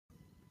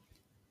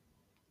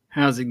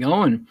How's it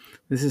going?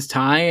 This is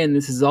Ty, and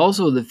this is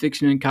also the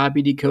Fiction and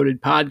Copy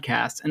Decoded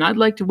podcast, and I'd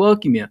like to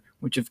welcome you,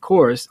 which of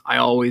course I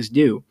always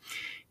do.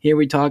 Here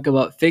we talk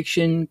about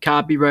fiction,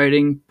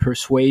 copywriting,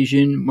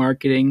 persuasion,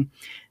 marketing,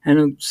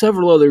 and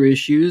several other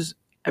issues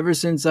ever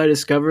since I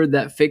discovered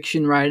that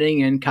fiction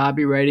writing and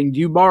copywriting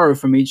do borrow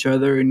from each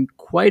other in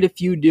quite a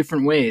few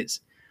different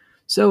ways.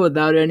 So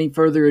without any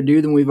further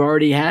ado than we've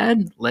already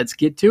had, let's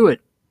get to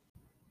it.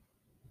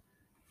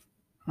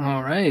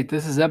 All right,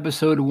 this is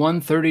episode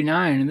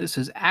 139, and this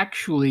is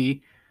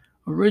actually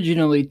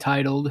originally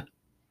titled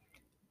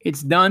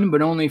It's Done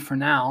But Only For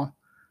Now,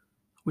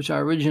 which I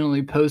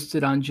originally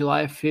posted on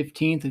July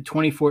 15th of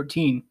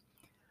 2014.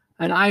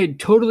 And I had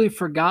totally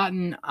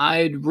forgotten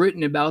I'd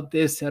written about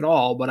this at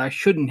all, but I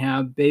shouldn't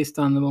have based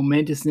on the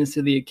momentousness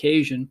of the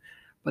occasion,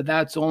 but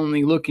that's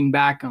only looking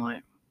back on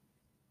it.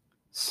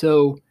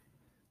 So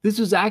this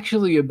was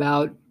actually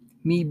about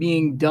me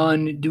being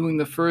done doing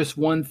the first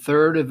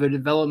 1/3 of a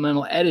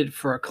developmental edit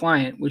for a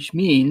client, which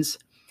means,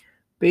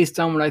 based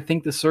on what I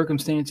think the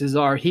circumstances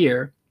are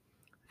here,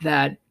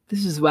 that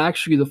this is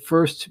actually the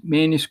first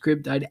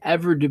manuscript I'd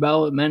ever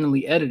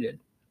developmentally edited.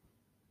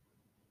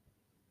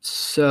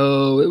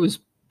 So it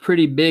was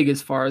pretty big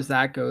as far as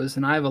that goes,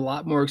 and I have a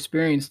lot more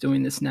experience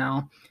doing this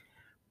now.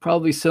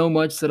 Probably so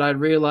much that I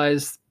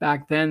realized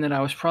back then that I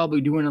was probably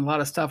doing a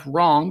lot of stuff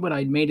wrong, but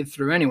I'd made it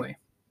through anyway.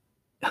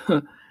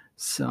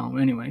 So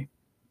anyway,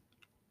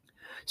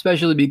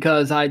 especially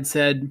because I'd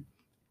said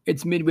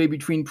it's midway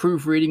between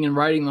proofreading and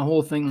writing the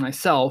whole thing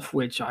myself,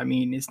 which I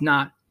mean is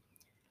not.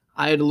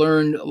 I had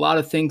learned a lot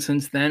of things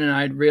since then, and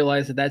I'd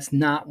realized that that's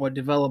not what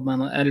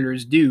developmental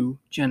editors do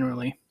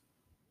generally.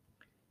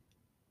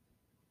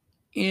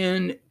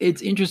 And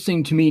it's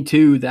interesting to me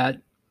too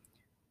that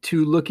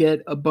to look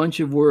at a bunch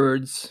of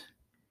words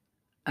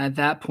at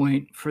that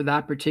point for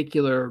that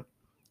particular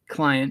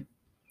client,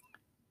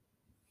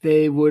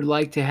 they would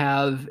like to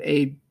have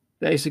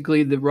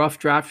basically the rough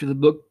draft of the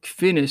book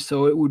finished,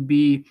 so it would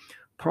be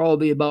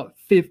probably about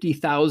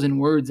 50,000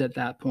 words at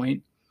that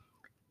point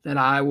that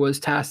I was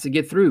tasked to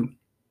get through.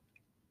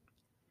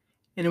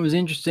 And it was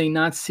interesting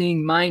not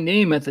seeing my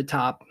name at the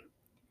top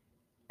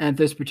at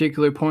this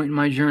particular point in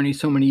my journey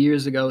so many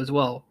years ago as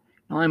well.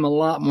 Now I'm a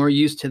lot more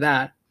used to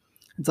that.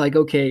 It's like,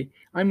 okay,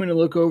 I'm going to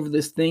look over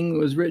this thing that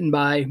was written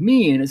by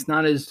me, and it's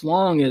not as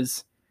long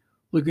as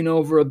looking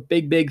over a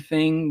big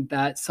thing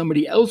that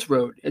somebody else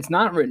wrote. It's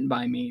not written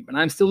by me, but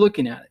I'm still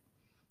looking at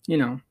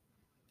it.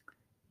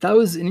 That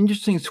was an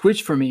interesting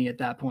switch for me at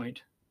that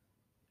point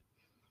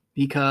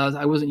because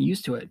I wasn't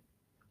used to it.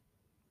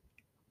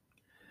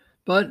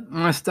 But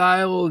my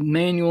style,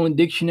 manual, and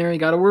dictionary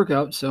got to work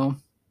out, so.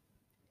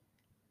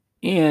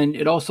 And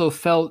it also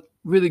felt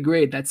really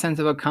great, that sense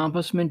of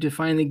accomplishment to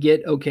finally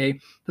get, okay,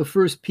 the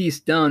first piece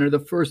done or the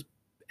first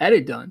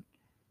edit done.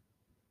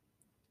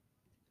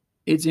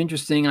 It's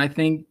interesting, I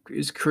think,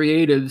 as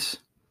creatives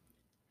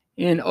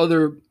and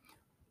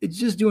it's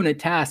just doing a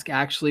task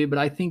actually, but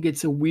I think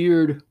it's a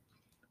weird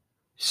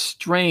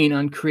strain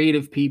on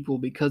creative people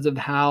because of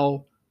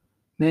how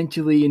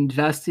mentally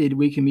invested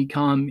we can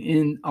become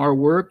in our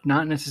work.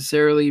 Not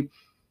necessarily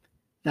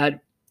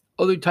that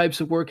other types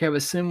of work have a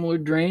similar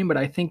drain, but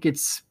I think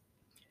it's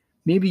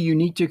maybe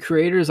unique to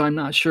creators. I'm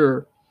not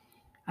sure.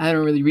 I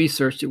haven't really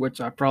researched it,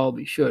 which I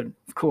probably should,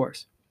 of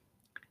course.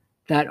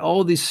 That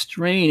all this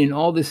strain and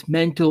all this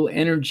mental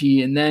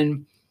energy, and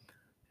then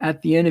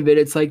at the end of it,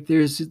 it's like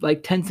there's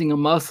like tensing a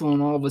muscle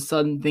and all of a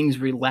sudden things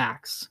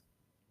relax.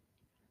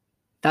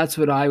 That's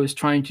what I was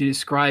trying to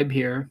describe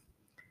here,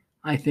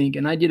 I think.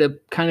 And I did a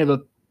kind of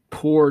a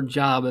poor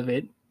job of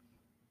it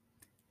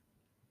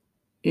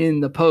in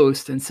the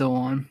post and so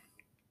on.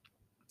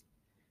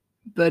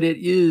 But it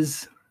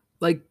is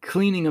like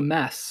cleaning a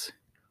mess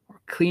or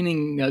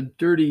cleaning a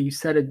dirty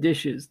set of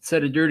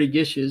dirty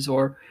dishes,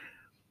 or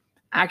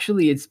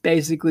actually it's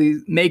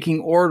basically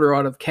making order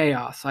out of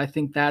chaos. I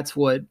think that's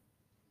what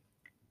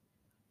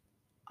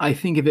I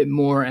think of it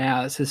more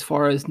as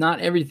far as not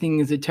everything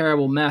is a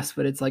terrible mess,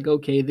 but it's like,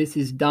 okay, this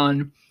is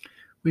done.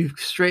 We've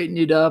straightened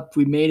it up.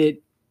 We made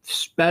it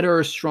better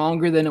or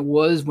stronger than it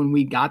was when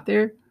we got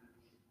there.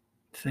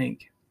 I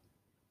think.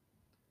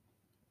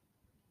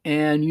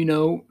 And,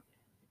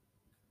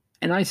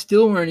 and I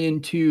still run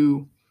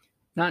into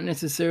not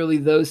necessarily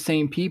those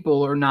same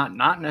people, or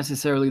not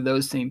necessarily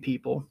those same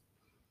people,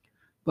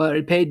 but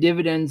it paid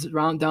dividends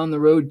down the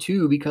road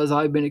too, because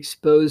I've been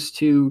exposed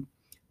to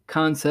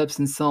concepts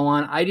and so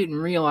on I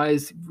didn't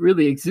realize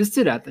really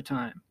existed at the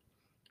time,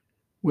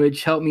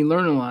 which helped me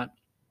learn a lot,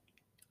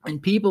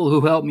 and people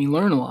who helped me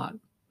learn a lot.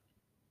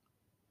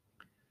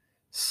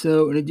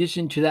 So in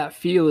addition to that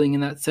feeling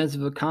and that sense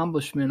of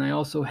accomplishment, I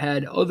also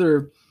had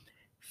other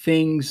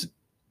things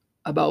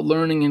about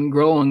learning and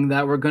growing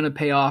that were going to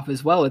pay off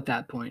as well at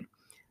that point.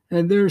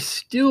 And they're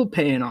still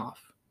paying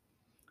off,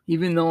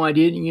 even though I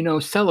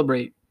didn't,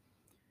 celebrate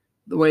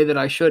the way that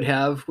I should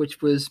have,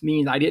 which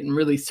means I didn't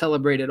really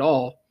celebrate at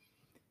all.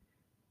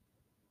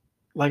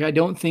 Like, I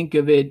don't think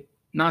of it,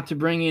 not to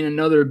bring in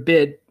another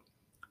bit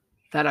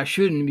that I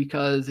shouldn't,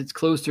 because it's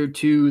closer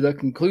to the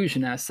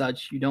conclusion as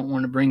such. You don't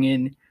want to bring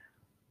in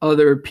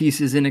other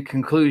pieces in a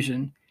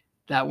conclusion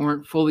that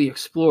weren't fully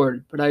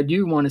explored. But I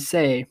do want to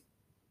say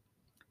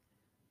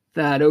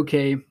that,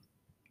 okay,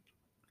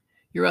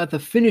 you're at the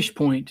finish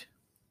point,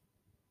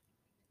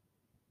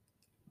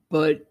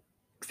 but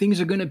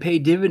things are going to pay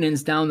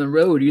dividends down the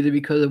road, either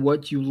because of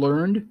what you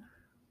learned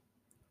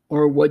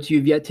or what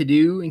you've yet to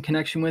do in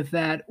connection with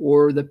that,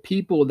 or the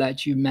people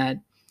that you met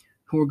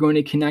who are going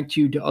to connect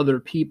you to other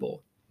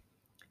people.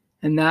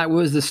 And that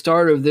was the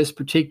start of this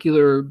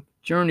particular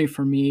journey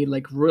for me,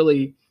 like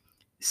really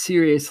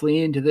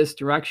seriously into this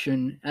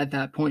direction at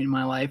that point in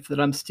my life that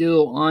I'm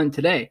still on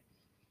today.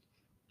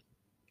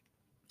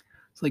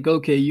 It's like,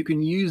 okay, you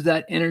can use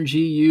that energy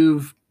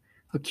you've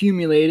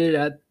accumulated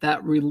at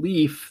that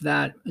relief,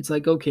 that it's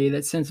like, okay,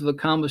 that sense of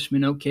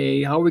accomplishment.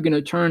 Okay, how are we going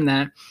to turn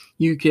that?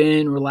 You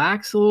can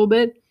relax a little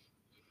bit,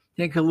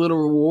 take a little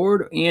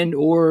reward, and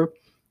or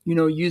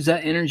use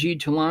that energy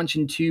to launch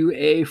into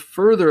a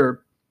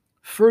further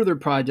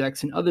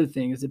projects and other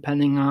things,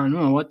 depending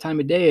on what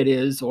time of day it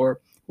is or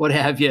what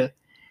have you.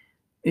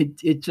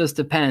 It just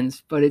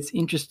depends. But it's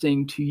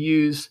interesting to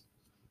use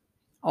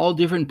all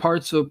different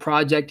parts of a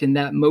project and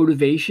that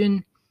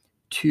motivation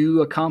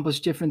to accomplish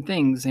different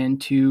things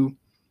and to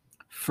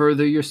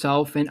further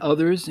yourself and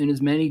others in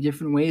as many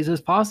different ways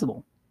as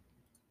possible.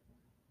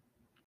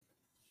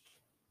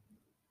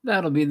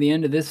 That'll be the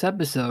end of this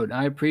episode.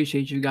 I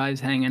appreciate you guys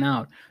hanging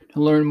out. To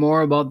learn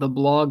more about the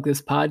blog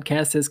this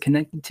podcast is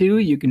connected to,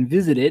 you can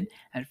visit it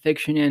at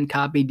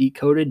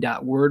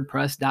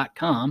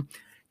fictionandcopydecoded.wordpress.com.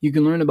 You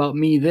can learn about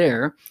me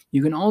there.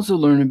 You can also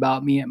learn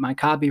about me at my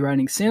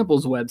copywriting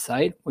samples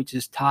website, which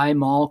is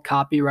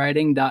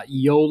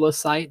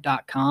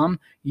tymallcopywriting.yolasite.com.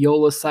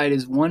 Yolasite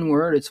is one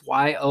word. It's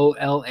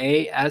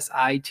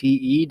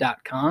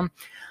YOLASITE.com.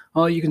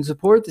 You can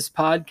support this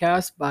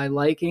podcast by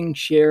liking,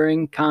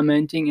 sharing,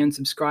 commenting, and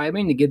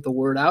subscribing to get the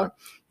word out.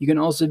 You can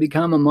also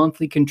become a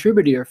monthly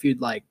contributor if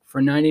you'd like.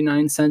 For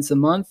 99 cents a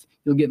month,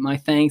 you'll get my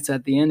thanks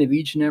at the end of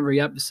each and every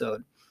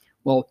episode.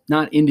 Well,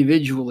 not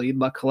individually,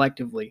 but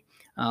collectively.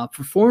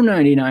 For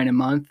 $4.99 a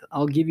month,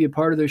 I'll give you a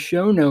part of the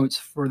show notes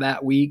for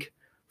that week,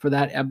 for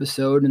that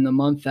episode, in the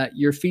month that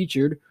you're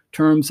featured.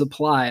 Terms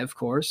apply, of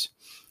course.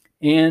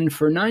 And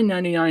for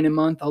 $9.99 a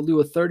month, I'll do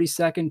a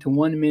 30-second to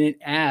 1-minute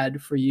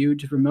ad for you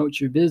to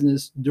promote your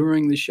business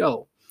during the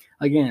show.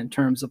 Again,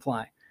 terms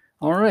apply.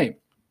 All right.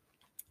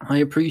 I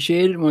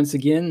appreciate it once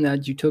again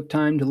that you took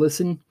time to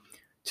listen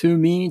to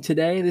me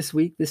today, this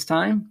week, this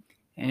time.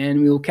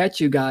 And we will catch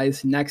you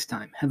guys next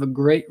time. Have a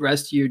great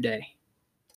rest of your day.